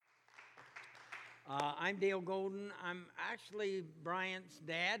I'm Dale Golden. I'm actually Bryant's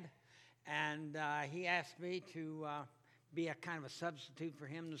dad, and he asked me to be a kind of a substitute for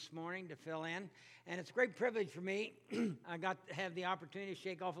him this morning to fill in. And it's a great privilege for me. I got to have the opportunity to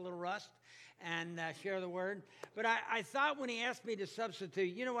shake off a little rust and share the word. But I thought when he asked me to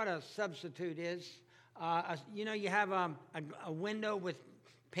substitute, you know what a substitute is? You have a window with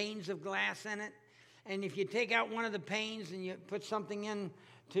panes of glass in it. And if you take out one of the panes and you put something in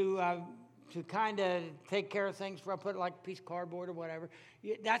to kind of take care of things, for I put like a piece of cardboard or whatever,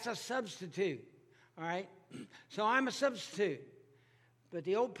 that's a substitute, all right? So I'm a substitute, but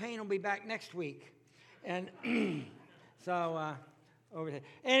the old pane will be back next week. And so over there.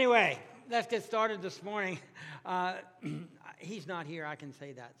 Anyway, let's get started this morning. He's not here, I can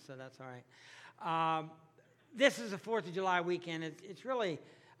say that, so that's all right. This is the 4th of July weekend. It's really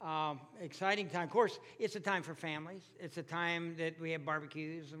exciting time. Of course, it's a time for families. It's a time that we have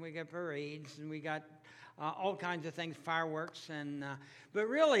barbecues and we got parades and we got all kinds of things, fireworks. But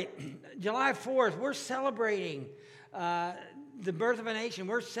really, July 4th, we're celebrating the birth of a nation.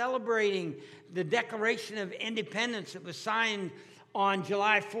 We're celebrating the Declaration of Independence that was signed on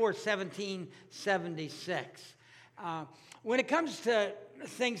July 4th, 1776. When it comes to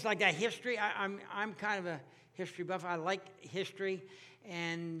things like that, history, I'm kind of a history buff. I like history.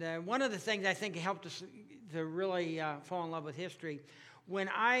 And one of the things I think helped us to really fall in love with history, when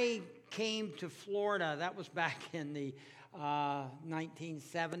I came to Florida, that was back in the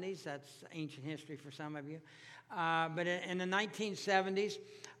 1970s. That's ancient history for some of you. But in the 1970s,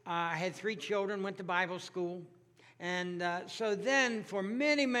 I had 3 children, went to Bible school. And so then for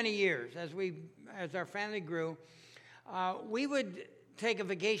many, many years, as our family grew, we would take a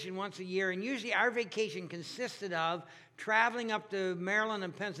vacation once a year. And usually our vacation consisted of traveling up to Maryland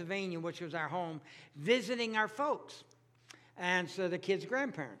and Pennsylvania, which was our home, visiting our folks, and so the kids'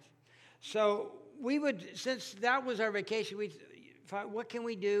 grandparents. So we would, since that was our vacation, we thought, what can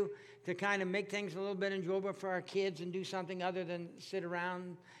we do to kind of make things a little bit enjoyable for our kids and do something other than sit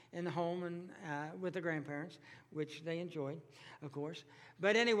around in the home and with the grandparents, which they enjoyed, of course.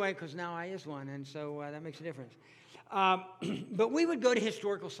 But anyway, because now I is one, and so that makes a difference. But we would go to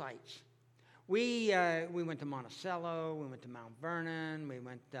historical sites. We went to Monticello, we went to Mount Vernon, we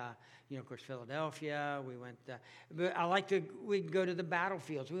went, of course, Philadelphia. We went, but we'd go to the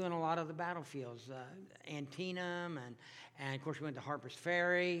battlefields. We went to a lot of the battlefields, Antietam, and of course we went to Harper's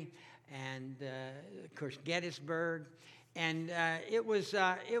Ferry, and of course Gettysburg, and it was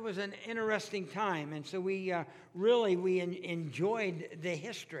an interesting time, and so we enjoyed the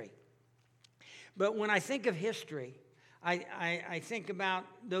history. But when I think of history, I think about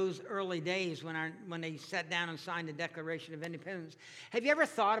those early days when they sat down and signed the Declaration of Independence. Have you ever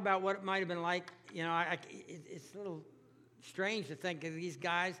thought about what it might have been like? It's a little strange to think of these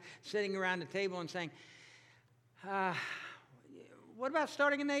guys sitting around the table and saying, what about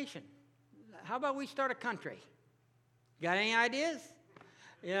starting a nation? How about we start a country? Got any ideas?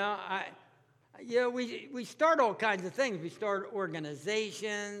 We start all kinds of things. We start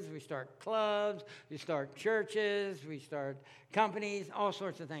organizations, we start clubs, we start churches, we start companies, all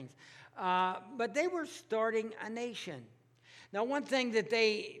sorts of things. But they were starting a nation. Now, one thing that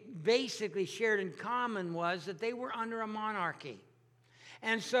they basically shared in common was that they were under a monarchy.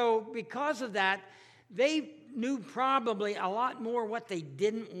 And so because of that, they knew probably a lot more what they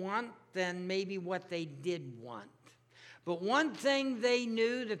didn't want than maybe what they did want. But one thing they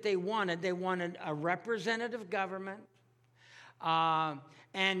knew that they wanted a representative government,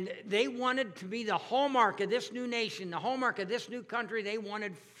 and they wanted to be the hallmark of this new nation, the hallmark of this new country. They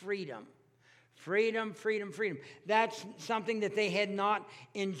wanted freedom. Freedom, freedom, freedom. That's something that they had not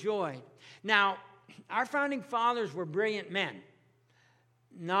enjoyed. Now, our founding fathers were brilliant men,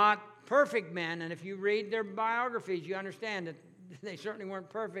 not perfect men, and if you read their biographies, you understand that they certainly weren't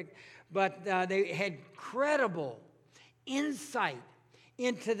perfect, but they had credible insight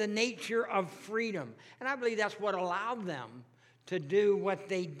into the nature of freedom. And I believe that's what allowed them to do what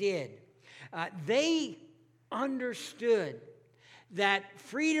they did. They understood that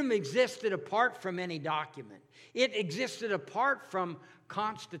freedom existed apart from any document. It existed apart from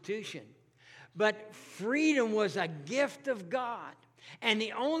Constitution. But freedom was a gift of God. And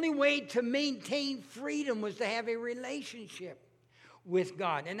the only way to maintain freedom was to have a relationship with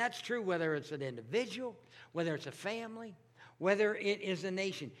God. And that's true whether it's an individual, whether it's a family, whether it is a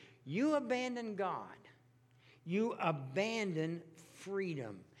nation. You abandon God, you abandon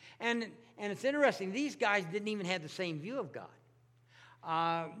freedom. And it's interesting, these guys didn't even have the same view of God.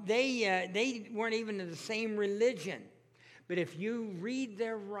 They weren't even in the same religion. But if you read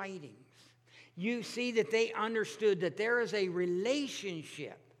their writings, you see that they understood that there is a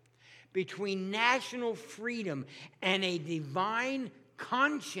relationship between national freedom and a divine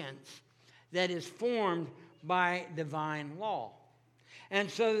conscience that is formed by divine law. And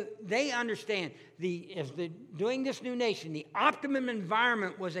so they understand, doing this new nation, the optimum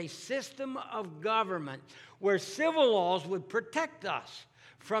environment was a system of government where civil laws would protect us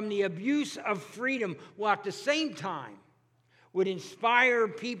from the abuse of freedom, while at the same time would inspire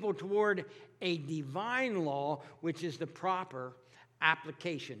people toward a divine law, which is the proper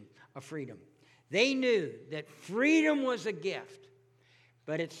application of freedom. They knew that freedom was a gift,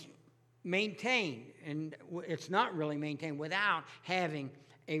 but it's maintained, and it's not really maintained without having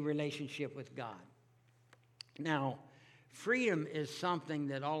a relationship with God. Now, freedom is something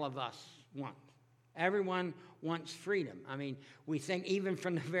that all of us want. Everyone wants freedom. I mean, we think even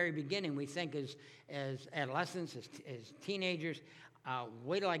from the very beginning, we think as adolescents, as teenagers,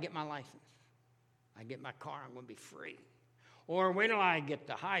 wait till I get my license. I get my car, I'm going to be free. Or wait till I get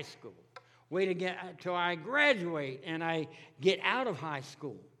to high school. Wait till I graduate and I get out of high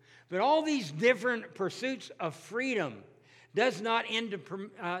school. But all these different pursuits of freedom does not end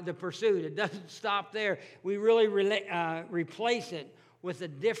the pursuit. It doesn't stop there. We really replace it with a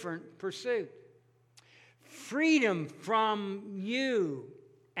different pursuit. Freedom from you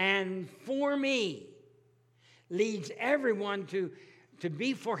and for me leads everyone to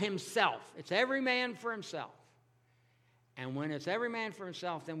be for himself. It's every man for himself. And when it's every man for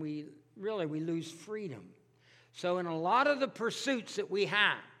himself, then we lose freedom. So in a lot of the pursuits that we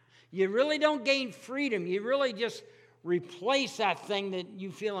have, you really don't gain freedom. You really just replace that thing that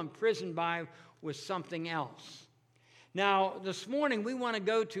you feel imprisoned by with something else. Now, this morning we want to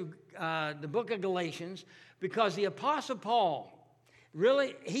go to the book of Galatians because the Apostle Paul,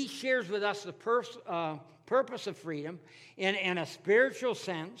 really, he shares with us the purpose of freedom in a spiritual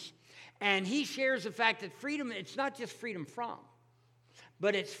sense. And he shares the fact that freedom, it's not just freedom from,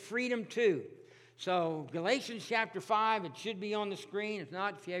 but it's freedom to. So Galatians chapter 5, it should be on the screen. If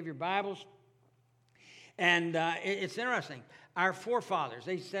not, if you have your Bibles. And it's interesting. Our forefathers,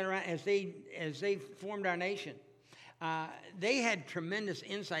 they sat around as they formed our nation. They had tremendous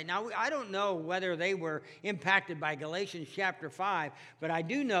insight. Now, I don't know whether they were impacted by Galatians chapter 5, but I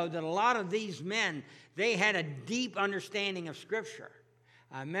do know that a lot of these men, they had a deep understanding of Scripture.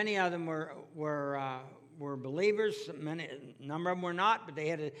 Many of them were believers. A number of them were not, but they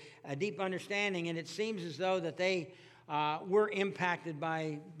had a deep understanding, and it seems as though that they were impacted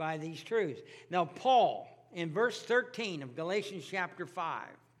by these truths. Now, Paul, in verse 13 of Galatians chapter 5,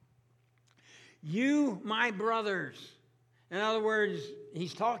 you, my brothers, in other words,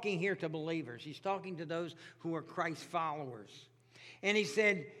 he's talking here to believers. He's talking to those who are Christ followers. And he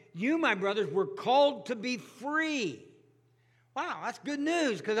said, you, my brothers, were called to be free. Wow, that's good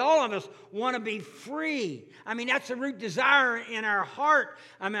news because all of us want to be free. I mean, that's a root desire in our heart.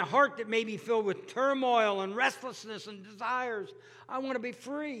 I mean, a heart that may be filled with turmoil and restlessness and desires. I want to be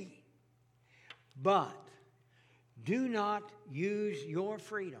free. But do not use your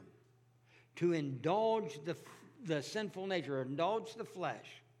freedom to indulge the sinful nature, or indulge the flesh.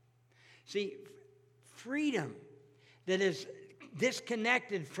 See, freedom that is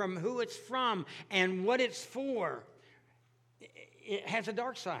disconnected from who it's from and what it's for, it has a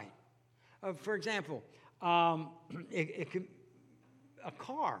dark side. For example, it could, a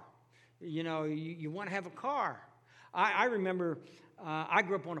car. You know, you want to have a car. I remember I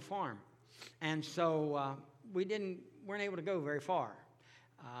grew up on a farm, and so we weren't able to go very far.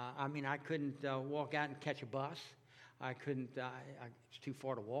 I mean, I couldn't walk out and catch a bus. I couldn't. It's too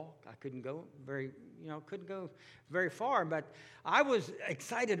far to walk. I couldn't go very far. But I was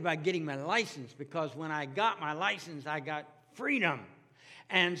excited about getting my license because when I got my license, I got freedom.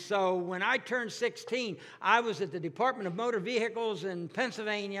 And so when I turned 16, I was at the Department of Motor Vehicles in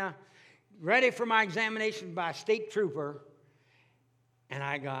Pennsylvania, ready for my examination by a state trooper, and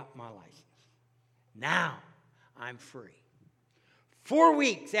I got my license. Now I'm free. 4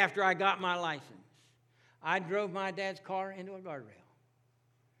 weeks after I got my license, I drove my dad's car into a guardrail.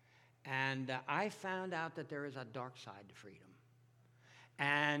 And I found out that there is a dark side to freedom.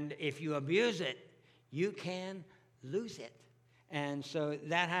 And if you abuse it, you can lose it. And so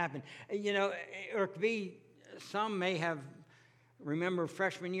that happened. You know, or it could be, some may have remember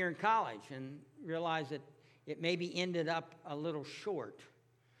freshman year in college and realize that it maybe ended up a little short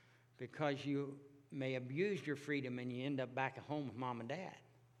because you may abuse your freedom and you end up back at home with mom and dad.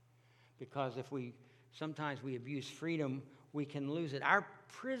 Because sometimes we abuse freedom, we can lose it. Our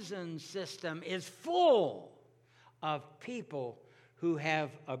prison system is full of people who have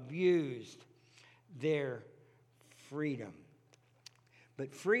abused their freedom.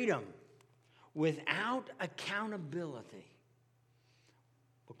 But freedom without accountability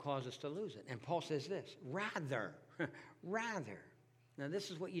will cause us to lose it. And Paul says this, rather. Now,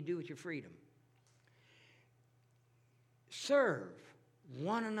 this is what you do with your freedom. Serve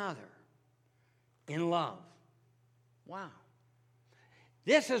one another in love. Wow.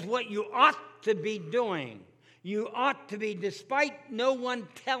 This is what you ought to be doing. You ought to be, despite no one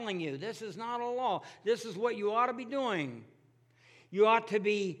telling you. This is not a law. This is what you ought to be doing. You ought to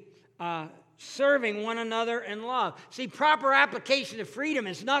be serving one another in love. See, proper application of freedom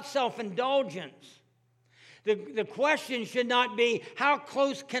is not self-indulgence. The question should not be, how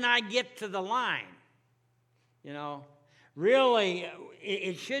close can I get to the line? You know, really,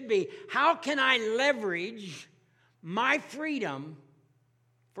 it should be, how can I leverage my freedom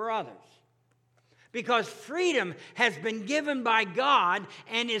for others? Because freedom has been given by God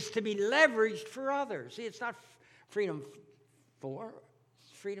and is to be leveraged for others. See, it's not freedom for,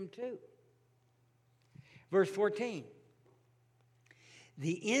 it's freedom to. Verse 14.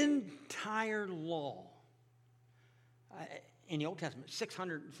 The entire law, in the Old Testament,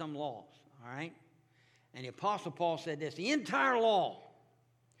 600 and some laws, all right? And the Apostle Paul said this, the entire law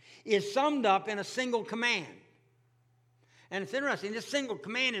is summed up in a single command. And it's interesting, this single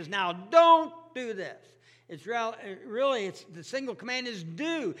command is now, don't do this. It's really, the single command is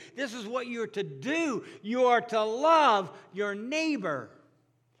do. This is what you're to do. You are to love your neighbor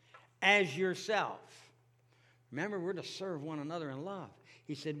as yourself. Remember, we're to serve one another in love.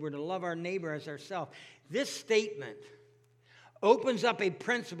 He said we're to love our neighbor as ourselves. This statement opens up a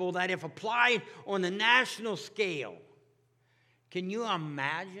principle that if applied on the national scale, can you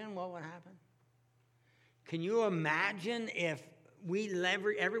imagine what would happen? Can you imagine if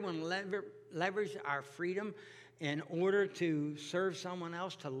everyone leveraged our freedom in order to serve someone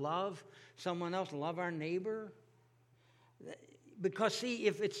else, to love someone else, love our neighbor? Because, see,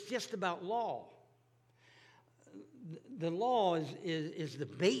 if it's just about law, the law is the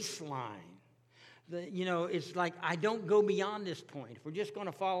baseline. It's like I don't go beyond this point. If we're just going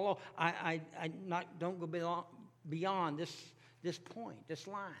to follow law, I don't go beyond this point, this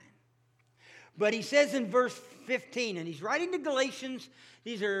line. But he says in verse 15, and he's writing to Galatians.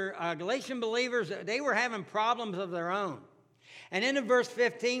 These are Galatian believers. They were having problems of their own. And then in verse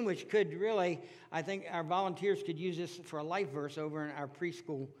 15, which could really, I think our volunteers could use this for a life verse over in our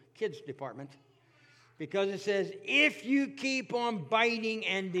preschool kids department. Because it says, if you keep on biting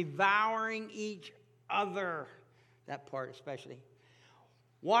and devouring each other, that part especially,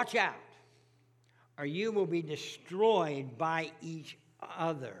 watch out, or you will be destroyed by each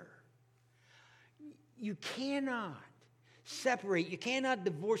other. You cannot separate, you cannot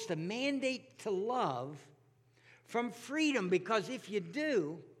divorce the mandate to love from freedom, because if you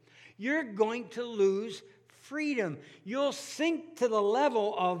do, you're going to lose freedom. You'll sink to the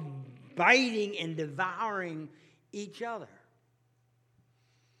level of biting and devouring each other.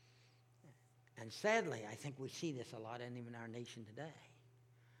 And sadly, I think we see this a lot in even our nation today,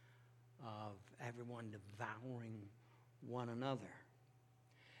 of everyone devouring one another.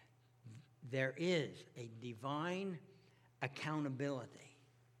 There is a divine accountability.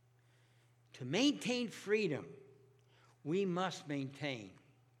 To maintain freedom, we must maintain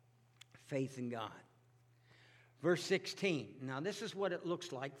faith in God. Verse 16. Now, this is what it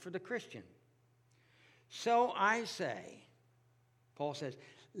looks like for the Christian. So I say, Paul says,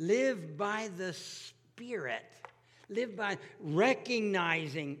 live by the Spirit. Live by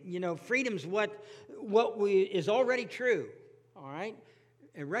recognizing, freedom's what is already true, all right?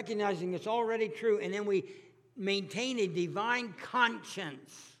 And recognizing it's already true, and then we maintain a divine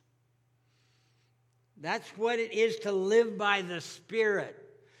conscience. That's what it is to live by the Spirit.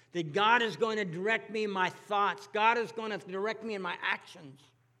 That God is going to direct me in my thoughts. God is going to direct me in my actions.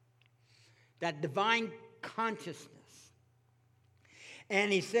 That divine consciousness.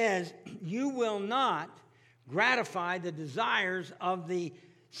 And he says, you will not gratify the desires of the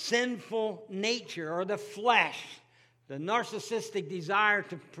sinful nature or the flesh, the narcissistic desire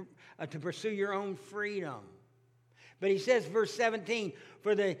to pursue your own freedom. But he says, verse 17,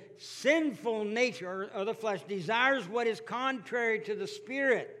 for the sinful nature or the flesh desires what is contrary to the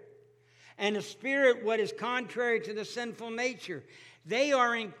Spirit, and the Spirit what is contrary to the sinful nature. They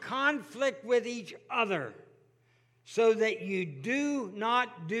are in conflict with each other, so that you do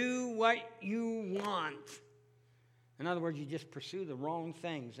not do what you want. In other words, you just pursue the wrong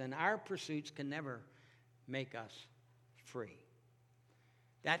things, and our pursuits can never make us free.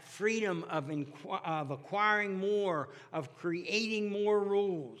 That freedom of acquiring more, of creating more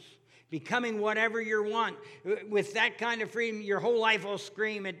rules, becoming whatever you want, with that kind of freedom, your whole life will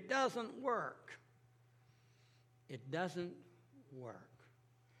scream, it doesn't work. It doesn't work.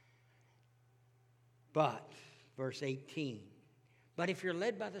 But, verse 18, But if you're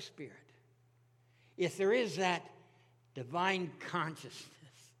led by the Spirit, if there is that divine consciousness,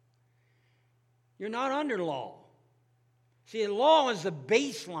 you're not under law. See, the law is the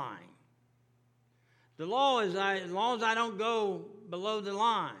baseline. The law is as long as I don't go below the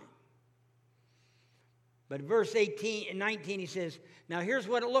line. But verse 18 and 19, he says, now here's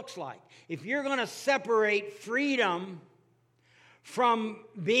what it looks like. If you're going to separate freedom from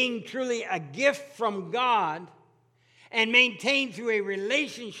being truly a gift from God and maintain through a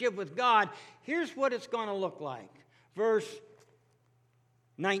relationship with God, here's what it's going to look like. Verse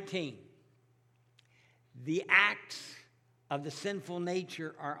 19. The acts of the sinful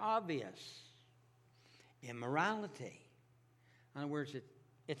nature are obvious. Immorality. In other words,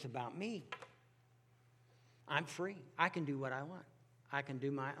 it's about me. I'm free. I can do what I want. I can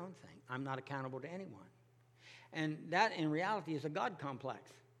do my own thing. I'm not accountable to anyone. And that, in reality, is a God complex.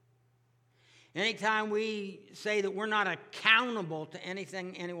 Anytime we say that we're not accountable to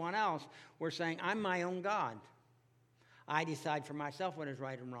anything, anyone else, we're saying, I'm my own God. I decide for myself what is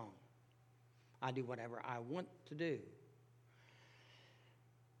right and wrong. I do whatever I want to do.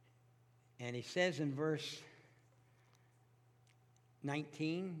 And he says in verse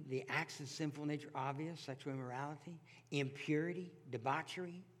 19, the acts of sinful nature obvious, sexual immorality, impurity,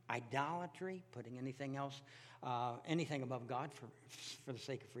 debauchery, idolatry, putting anything else, anything above God for the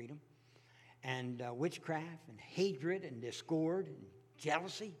sake of freedom, and witchcraft and hatred and discord and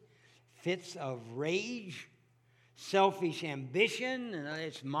jealousy, fits of rage, selfish ambition, and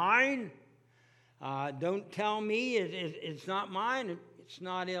it's mine. Don't tell me it's not mine. It's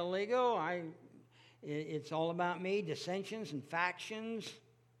not illegal. It's all about me. Dissensions and factions.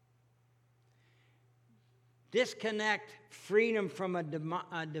 Disconnect freedom from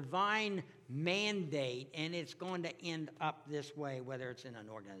a divine mandate, and it's going to end up this way, whether it's in an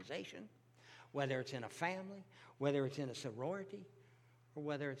organization, whether it's in a family, whether it's in a sorority, or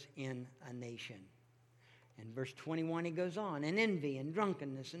whether it's in a nation. In verse 21, he goes on, and envy and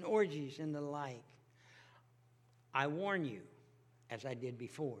drunkenness and orgies and the like. I warn you, as I did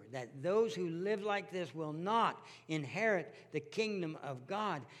before, that those who live like this will not inherit the kingdom of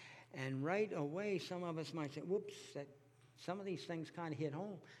God. And right away, some of us might say, whoops, some of these things kind of hit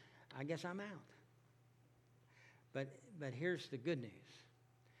home. I guess I'm out. But here's the good news.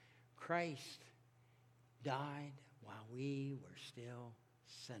 Christ died while we were still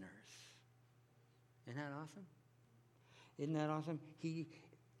sinners. Isn't that awesome? Isn't that awesome? He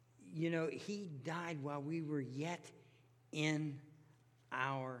died while we were yet in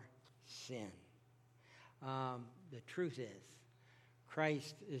our sin. The truth is,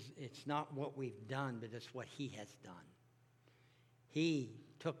 Christ it's not what we've done, but it's what he has done. He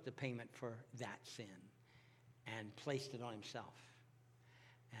took the payment for that sin and placed it on himself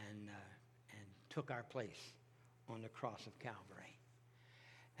and took our place on the cross of Calvary.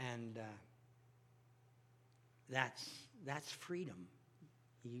 And that's freedom.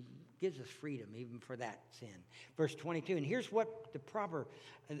 He gives us freedom even for that sin. Verse 22, and here's what the proper,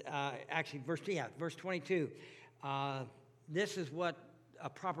 verse 22. This is what a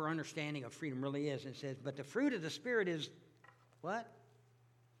proper understanding of freedom really is. It says, but the fruit of the Spirit is what?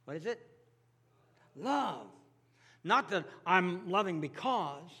 What is it? Love. Not that I'm loving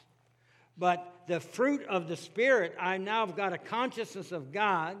because, but the fruit of the Spirit, I now have got a consciousness of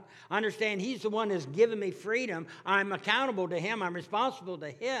God. I understand he's the one that's given me freedom. I'm accountable to him. I'm responsible to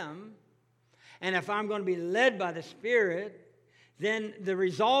him. And if I'm going to be led by the Spirit, then the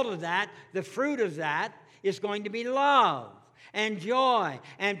result of that, the fruit of that, is going to be love and joy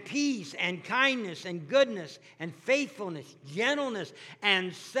and peace and kindness and goodness and faithfulness, gentleness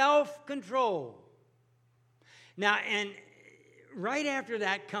and self-control. Now, and right after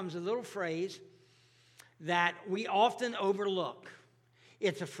that comes a little phrase that we often overlook.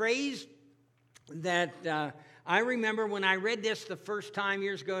 It's a phrase that I remember when I read this the first time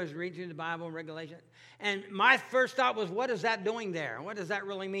years ago. I was reading through the Bible and Revelation. And my first thought was, what is that doing there? What does that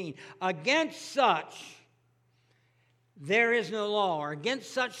really mean? Against such, there is no law. Or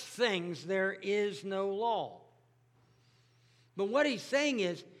against such things, there is no law. But what he's saying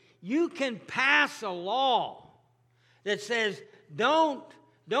is, you can pass a law that says, don't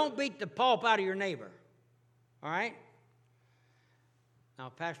beat the pulp out of your neighbor. All right? Now,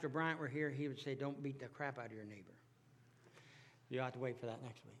 if Pastor Bryant were here, he would say, don't beat the crap out of your neighbor. You'll have to wait for that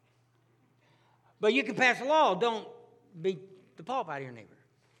next week. But you can pass a law, don't beat the pulp out of your neighbor.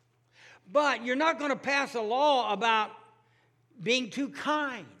 But you're not going to pass a law about being too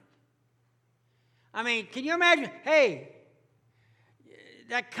kind. I mean, can you imagine, hey,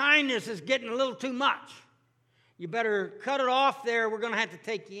 that kindness is getting a little too much. You better cut it off there. We're going to have to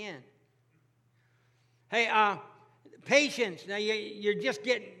take you in. Hey, Patience. Now you're just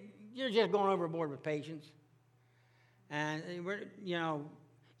going overboard with patience. And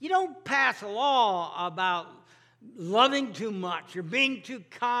you don't pass a law about loving too much or being too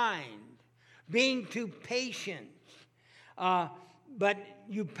kind, being too patient. But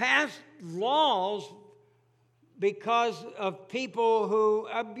you pass laws because of people who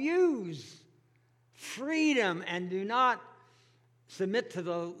abuse freedom and do not submit to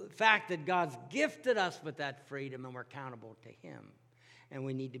the fact that God's gifted us with that freedom and we're accountable to Him. And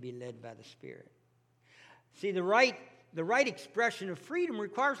we need to be led by the Spirit. See, the right expression of freedom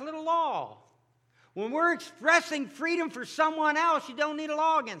requires little law. When we're expressing freedom for someone else, you don't need a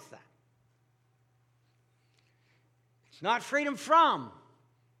law against that. It's not freedom from,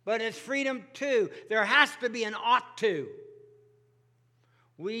 but it's freedom to. There has to be an ought to.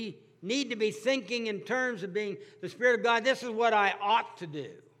 We need to be thinking in terms of being the Spirit of God. This is what I ought to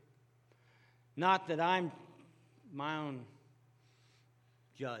do. Not that I'm my own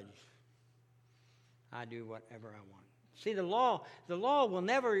judge. I do whatever I want. See, the law will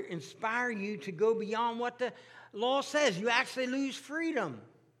never inspire you to go beyond what the law says. You actually lose freedom.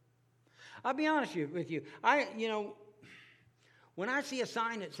 I'll be honest with you. When I see a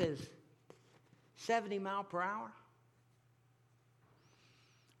sign that says 70 miles per hour,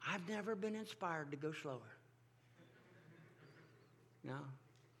 I've never been inspired to go slower. No.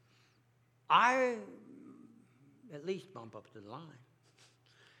 I at least bump up to the line.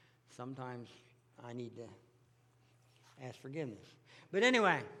 Sometimes I need to ask forgiveness. But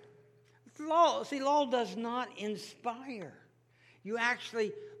anyway, law does not inspire. You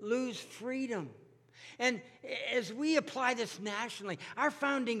actually lose freedom. And as we apply this nationally, our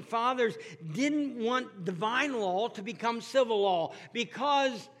founding fathers didn't want divine law to become civil law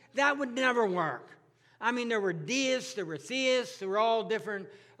because that would never work. I mean, there were deists, there were theists, there were all different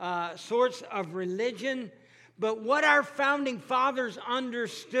sorts of religion. But what our founding fathers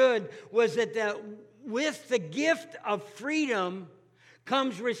understood was that with the gift of freedom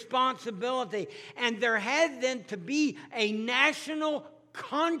comes responsibility. And there had then to be a national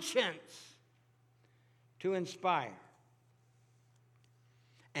conscience to inspire.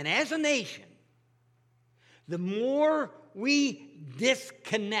 And as a nation, the more we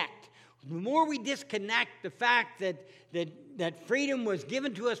disconnect the fact that freedom was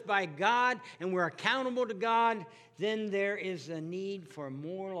given to us by God and we're accountable to God, then there is a need for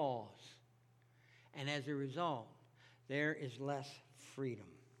more laws. And as a result, there is less freedom.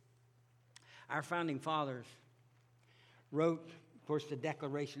 Our founding fathers wrote, of course, the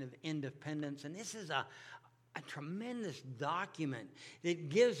Declaration of Independence, and this is a tremendous document that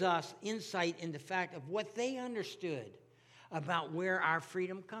gives us insight into the fact of what they understood about where our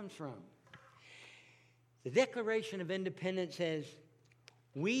freedom comes from. The Declaration of Independence says,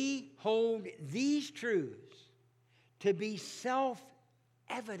 we hold these truths to be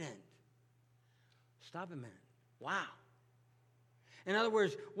self-evident. Stop a minute. Wow. In other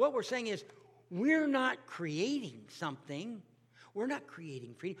words, what we're saying is we're not creating something. We're not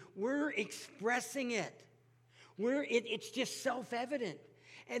creating freedom. We're expressing it. It's just self-evident.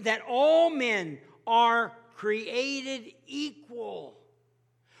 And that all men are created equal.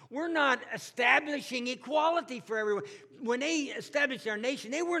 We're not establishing equality for everyone. When they established our nation,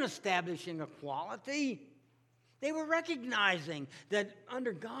 they weren't establishing equality. They were recognizing that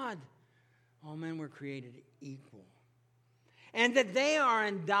under God, all men were created equal. And that they are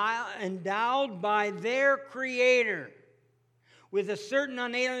endowed by their Creator with a certain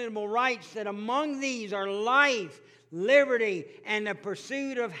unalienable rights, that among these are life, liberty, and the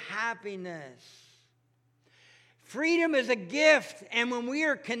pursuit of happiness. Freedom is a gift, and when we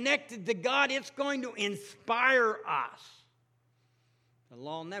are connected to God, it's going to inspire us. The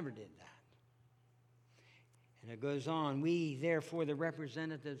law never did that. And it goes on, we, therefore, the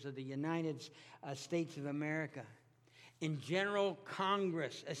representatives of the United States of America, in General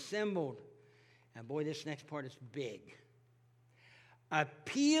Congress assembled, and boy, this next part is big,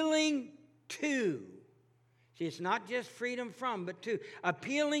 appealing to, see, it's not just freedom from, but to,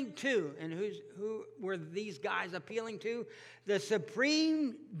 appealing to, and who were these guys appealing to? The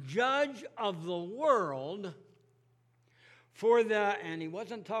Supreme Judge of the world and he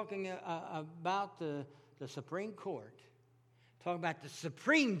wasn't talking about the Supreme Court, talking about the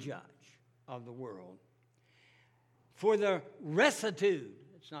Supreme Judge of the world, for the rectitude.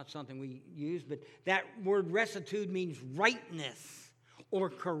 It's not something we use, but that word rectitude means rightness or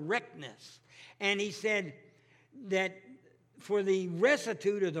correctness. And he said that for the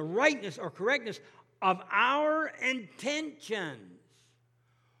rectitude or the rightness or correctness of our intentions.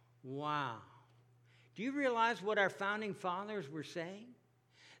 Wow. Do you realize what our founding fathers were saying?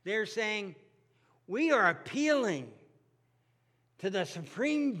 They're saying, we are appealing to the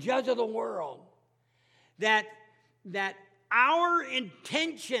supreme judge of the world that our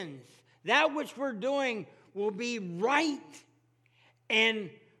intentions, that which we're doing, will be right and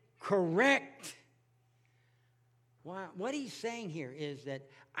correct. What he's saying here is that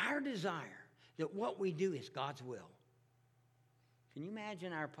our desire, that what we do is God's will. Can you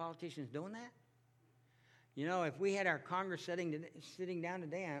imagine our politicians doing that? You know, if we had our Congress sitting down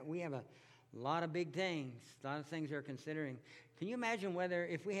today, we have a lot of big things, a lot of things they're considering. Can you imagine whether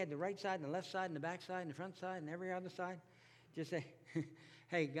if we had the right side and the left side and the back side and the front side and every other side, just say,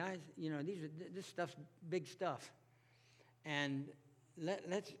 hey, guys, you know, this stuff's big stuff. And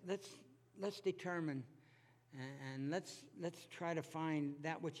let's determine and let's try to find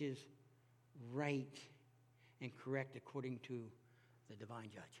that which is right and correct according to the divine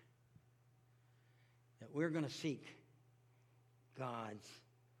judge. That we're going to seek God's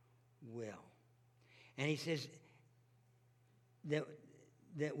will. And he says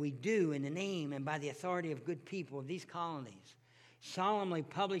that we do in the name and by the authority of good people of these colonies, solemnly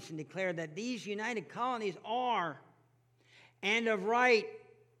publish and declare that these united colonies are and of right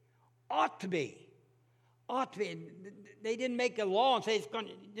ought to be. They didn't make a law and say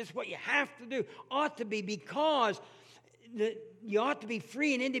this is what you have to do. Ought to be, because you ought to be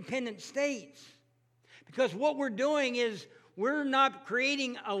free and independent states. Because what we're doing is we're not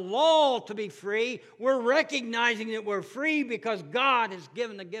creating a law to be free. We're recognizing that we're free because God has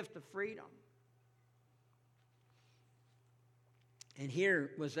given the gift of freedom. And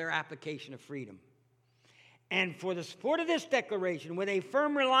here was their application of freedom. And for the support of this declaration, with a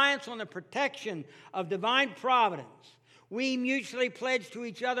firm reliance on the protection of divine providence, we mutually pledge to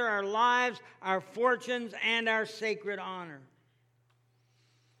each other our lives, our fortunes, and our sacred honor.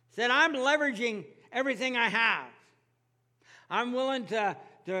 Said, I'm leveraging everything I have. I'm willing to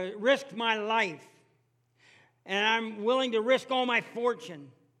risk my life. And I'm willing to risk all my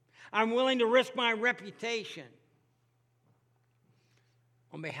fortune. I'm willing to risk my reputation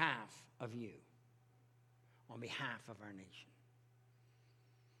on behalf of you, on behalf of our nation.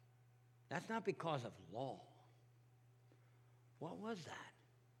 That's not because of law. What was that?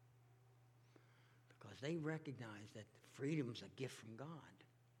 Because they recognized that freedom's a gift from God.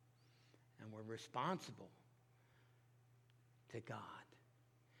 And we're responsible to God.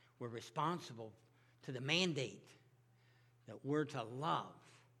 We're responsible to the mandate that we're to love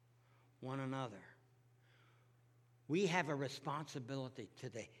one another. We have a responsibility to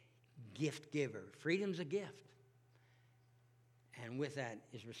the gift giver. Freedom's a gift. And with that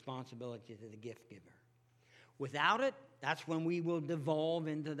is responsibility to the gift giver. Without it, that's when we will devolve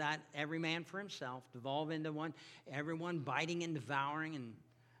into that every man for himself, devolve into everyone biting and devouring and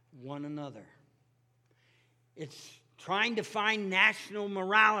one another. It's trying to find national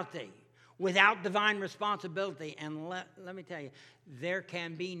morality without divine responsibility. And let me tell you, there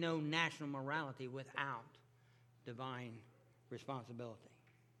can be no national morality without divine responsibility.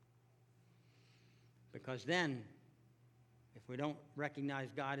 Because then, if we don't recognize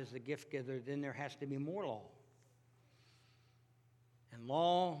God as the gift giver, then there has to be more law. And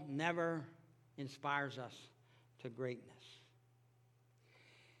law never inspires us to greatness.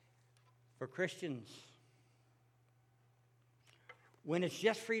 For Christians, when it's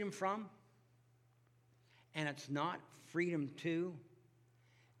just freedom from, and it's not freedom to,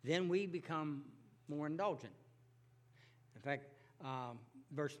 then we become more indulgent. In fact,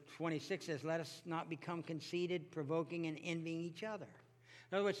 verse 26 says, let us not become conceited, provoking, and envying each other.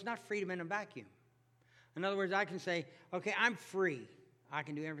 In other words, it's not freedom in a vacuum. In other words, I can say, okay, I'm free. I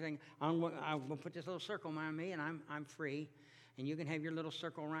can do everything. I will put this little circle around me, and I'm free. And you can have your little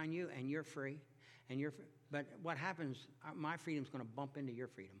circle around you, and you're free. But what happens, my freedom's going to bump into your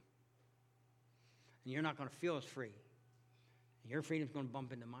freedom. And you're not going to feel as free. And your freedom's going to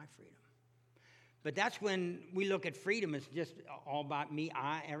bump into my freedom. But that's when we look at freedom as just all about me,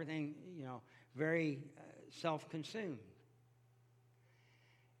 everything, very self-consumed.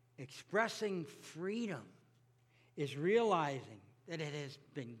 Expressing freedom is realizing that it has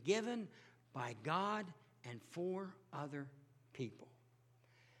been given by God and for other people.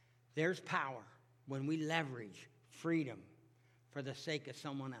 There's power when we leverage freedom for the sake of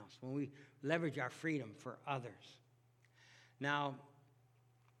someone else, when we leverage our freedom for others. Now,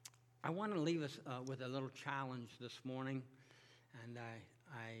 I want to leave us with a little challenge this morning. And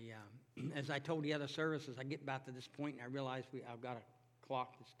I as I told the other services, I get about to this point and I realize I've got a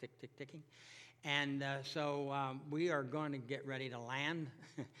clock that's ticking. And so we are going to get ready to land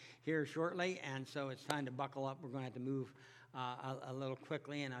here shortly. And so it's time to buckle up. We're going to have to move a little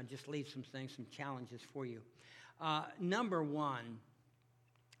quickly. And I'll just leave some challenges for you. Number one,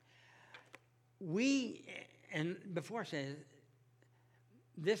 and before I say it,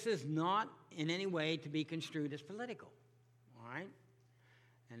 this is not in any way to be construed as political, all right?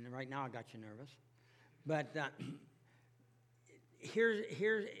 And right now I got you nervous. But here's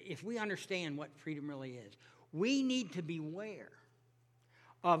if we understand what freedom really is, we need to beware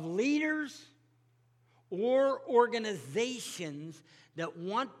of leaders or organizations that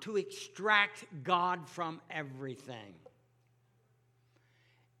want to extract God from everything.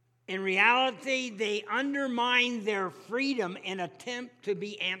 In reality, they undermine their freedom and attempt to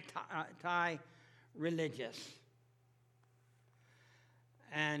be anti-religious.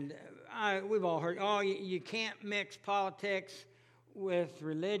 And we've all heard, oh, you can't mix politics with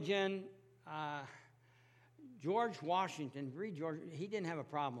religion. George Washington, read George, he didn't have a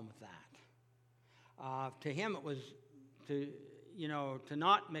problem with that. To him, it was to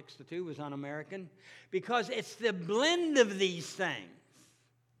not mix the two was un-American, because it's the blend of these things.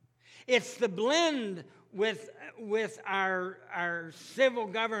 It's the blend with our civil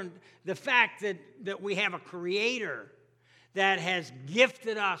government, the fact that we have a creator that has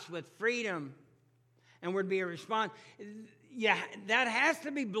gifted us with freedom, and we're to be a response. Yeah, that has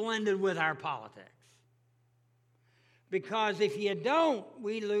to be blended with our politics. Because if you don't,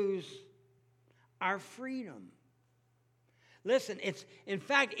 we lose our freedom. Listen, it's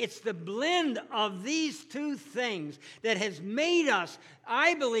the blend of these two things that has made us,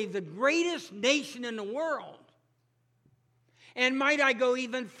 I believe, the greatest nation in the world. And might I go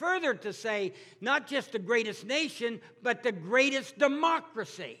even further to say, not just the greatest nation, but the greatest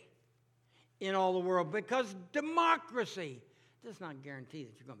democracy in all the world. Because democracy does not guarantee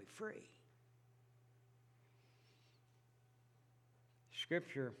that you're going to be free.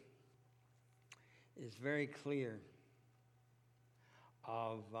 Scripture is very clear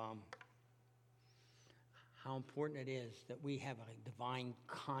of how important it is that we have a divine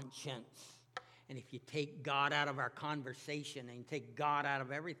conscience. And if you take God out of our conversation and take God out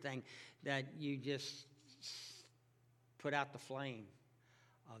of everything, that you just put out the flame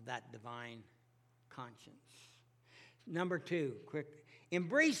of that divine conscience. Number 2, quick.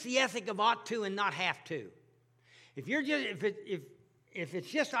 Embrace the ethic of ought to and not have to. If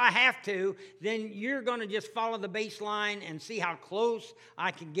it's just I have to, then you're going to just follow the baseline and see how close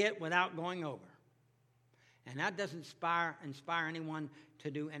I can get without going over. And that doesn't inspire anyone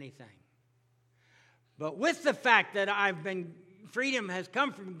to do anything. But with the fact that freedom has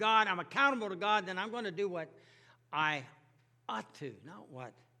come from God, I'm accountable to God, then I'm going to do what I ought to, not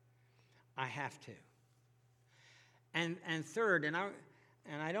what I have to. And third, and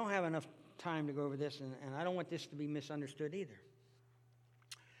I don't have enough time to go over this, and I don't want this to be misunderstood either.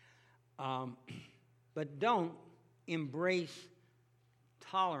 But don't embrace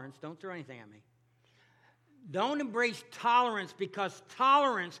tolerance. Don't throw anything at me. Don't embrace tolerance, because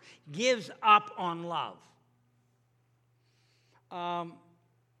tolerance gives up on love.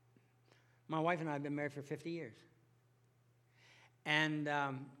 My wife and I have been married for 50 years. And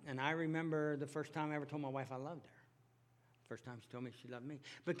I remember the first time I ever told my wife I loved her. First time she told me she loved me.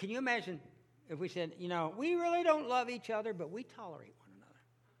 But can you imagine if we said, we really don't love each other, but we tolerate one another.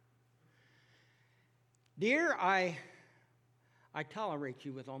 Dear, I tolerate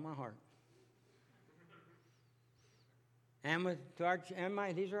you with all my heart. And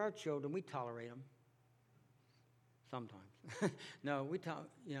these are our children. We tolerate them. Sometimes. No,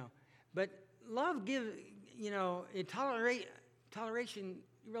 but love gives, toleration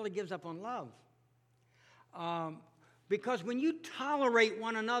really gives up on love. Because when you tolerate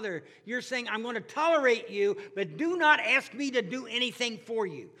one another, you're saying, I'm going to tolerate you, but do not ask me to do anything for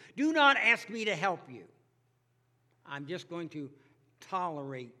you. Do not ask me to help you. I'm just going to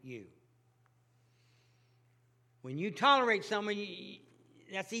tolerate you. When you tolerate someone,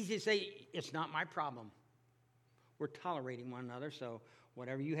 that's easy to say, it's not my problem. We're tolerating one another, so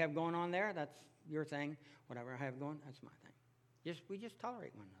whatever you have going on there, that's your thing. Whatever I have going, that's my thing. We just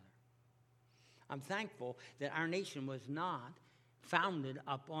tolerate one another. I'm thankful that our nation was not founded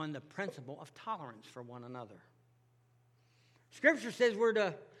upon the principle of tolerance for one another. Scripture says we're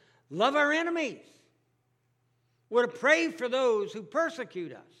to love our enemies. We're to pray for those who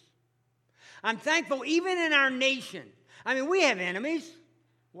persecute us. I'm thankful even in our nation. We have enemies.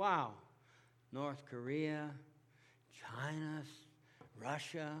 Wow. North Korea, China,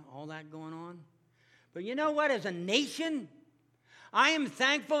 Russia, all that going on. But you know what? As a nation, I am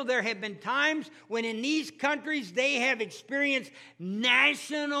thankful there have been times when in these countries they have experienced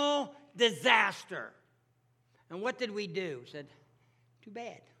national disaster. And what did we do? We said, too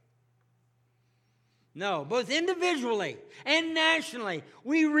bad. No, both individually and nationally,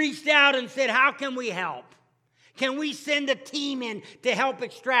 we reached out and said, how can we help? Can we send a team in to help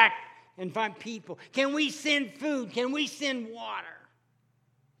extract and find people? Can we send food? Can we send water?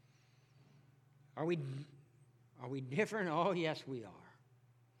 Are we different? Oh, yes, we are.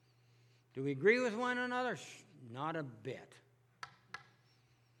 Do we agree with one another? Not a bit.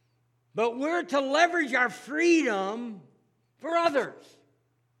 But we're to leverage our freedom for others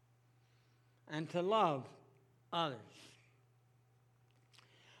and to love others.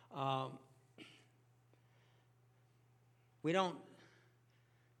 We don't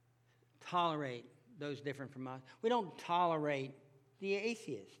tolerate those different from us. We don't tolerate the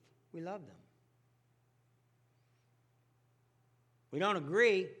atheist. We love them. We don't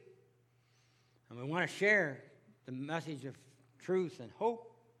agree, and we want to share the message of truth and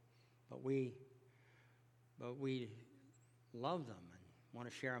hope, but we love them and want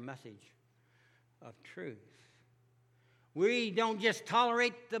to share a message of truth. We don't just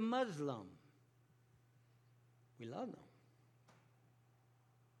tolerate the Muslim. We love them.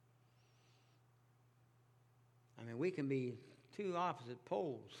 I mean, we can be two opposite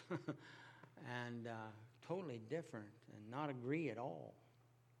poles and totally different and not agree at all.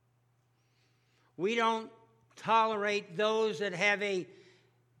 We don't tolerate those that have a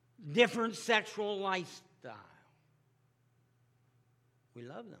different sexual lifestyle. We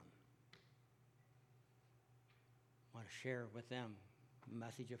love them. Want to share with them a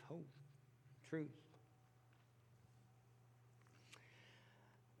message of hope, truth.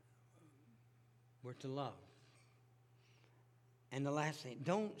 We're to love. And the last thing,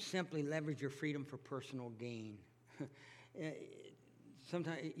 don't simply leverage your freedom for personal gain.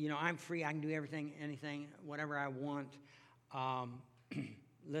 Sometimes, I'm free. I can do everything, anything, whatever I want.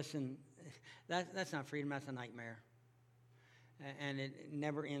 Listen, that's not freedom. That's a nightmare. And it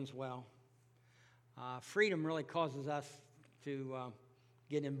never ends well. Freedom really causes us to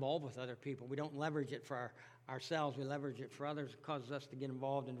get involved with other people. We don't leverage it for ourselves. We leverage it for others. It causes us to get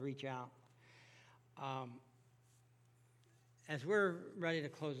involved and reach out. As we're ready to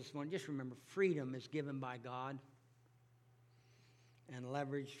close this morning, just remember, freedom is given by God and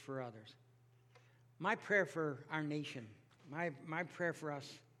leveraged for others. My prayer for our nation, my prayer for us,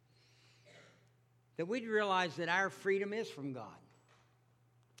 that we'd realize that our freedom is from God,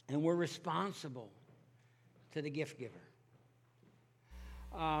 and we're responsible to the gift giver.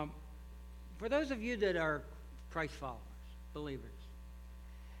 For those of you that are Christ followers, believers,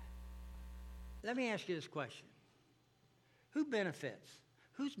 let me ask you this question. Who benefits?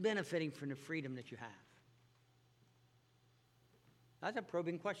 Who's benefiting from the freedom that you have? That's a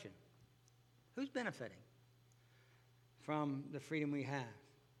probing question. Who's benefiting from the freedom we have?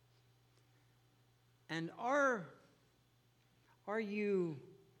 And are you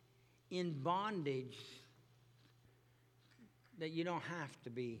in bondage that you don't have to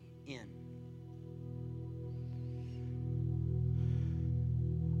be in?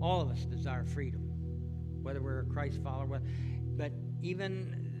 All of us desire freedom, whether we're a Christ follower. But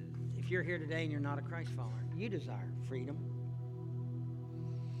even if you're here today and you're not a Christ follower, you desire freedom.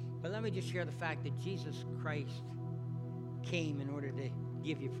 But let me just share the fact that Jesus Christ came in order to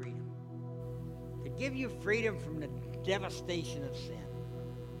give you freedom. To give you freedom from the devastation of sin.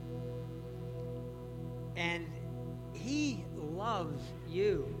 And He loves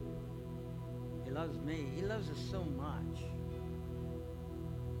you. He loves me. He loves us so much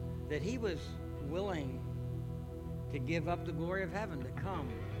that He was willing to give up the glory of heaven to come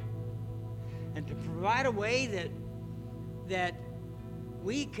and to provide a way that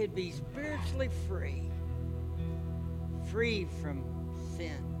we could be spiritually free from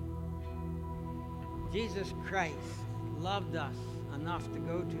sin. Jesus Christ loved us enough to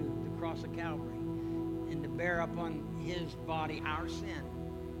go to the cross of Calvary and to bear upon His body our sin,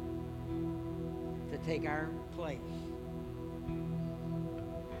 to take our place.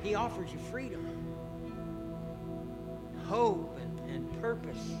 He offers you freedom, hope, and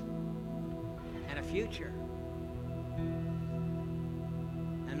purpose, and a future.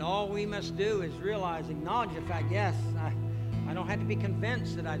 And all we must do is realize, acknowledge the fact, yes, I don't have to be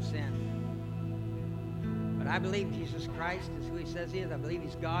convinced that I've sinned. But I believe Jesus Christ is who He says He is. I believe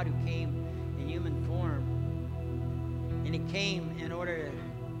He's God who came in human form. And He came in order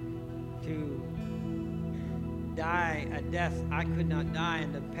to die a death I could not die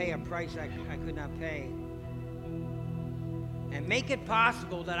and to pay a price I could not pay. And make it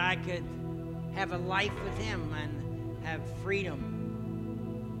possible that I could have a life with Him and have freedom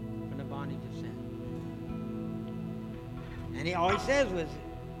from the bondage of sin. And all He says was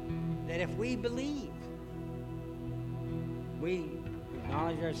that if we believe, we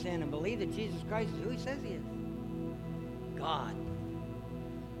acknowledge our sin and believe that Jesus Christ is who He says He is, God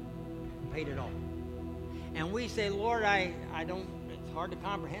paid it all. And we say, Lord, I don't, it's hard to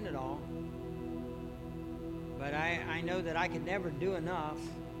comprehend it all, but I know that I could never do enough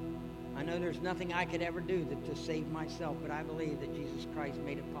I know there's nothing I could ever do to save myself, but I believe that Jesus Christ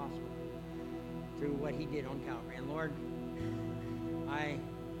made it possible through what he did on Calvary. And Lord, I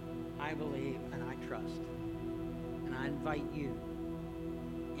believe and I trust. And I invite you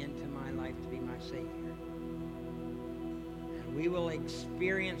into my life to be my Savior. And we will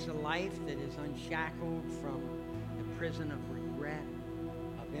experience a life that is unshackled from the prison of regret,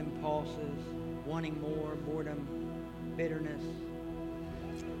 of impulses, wanting more, boredom, bitterness,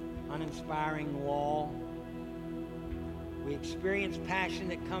 uninspiring law. We experience passion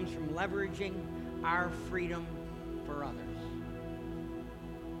that comes from leveraging our freedom for others.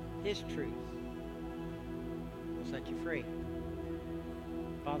 His truth will set you free.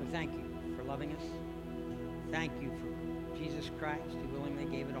 Father, thank you for loving us. Thank you for Jesus Christ, who willingly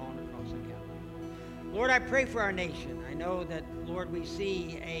gave it all on the cross of Calvary. Lord, I pray for our nation. I know that, Lord, we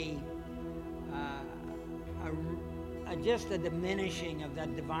see just a diminishing of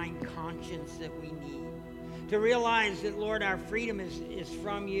that divine conscience that we need. To realize that, Lord, our freedom is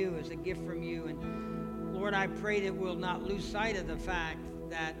from you, is a gift from you. And Lord, I pray that we'll not lose sight of the fact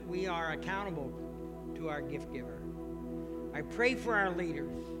that we are accountable to our gift giver. I pray for our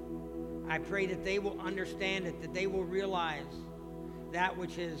leaders. I pray that they will understand it, that they will realize that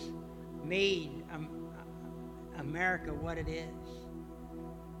which has made America what it is.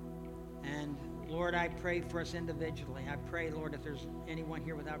 And Lord, I pray for us individually. I pray, Lord, if there's anyone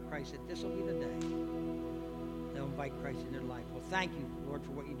here without Christ, that this will be the day they'll invite Christ in their life. Well, thank you, Lord,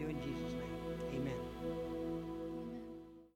 for what you do in Jesus' name. Amen.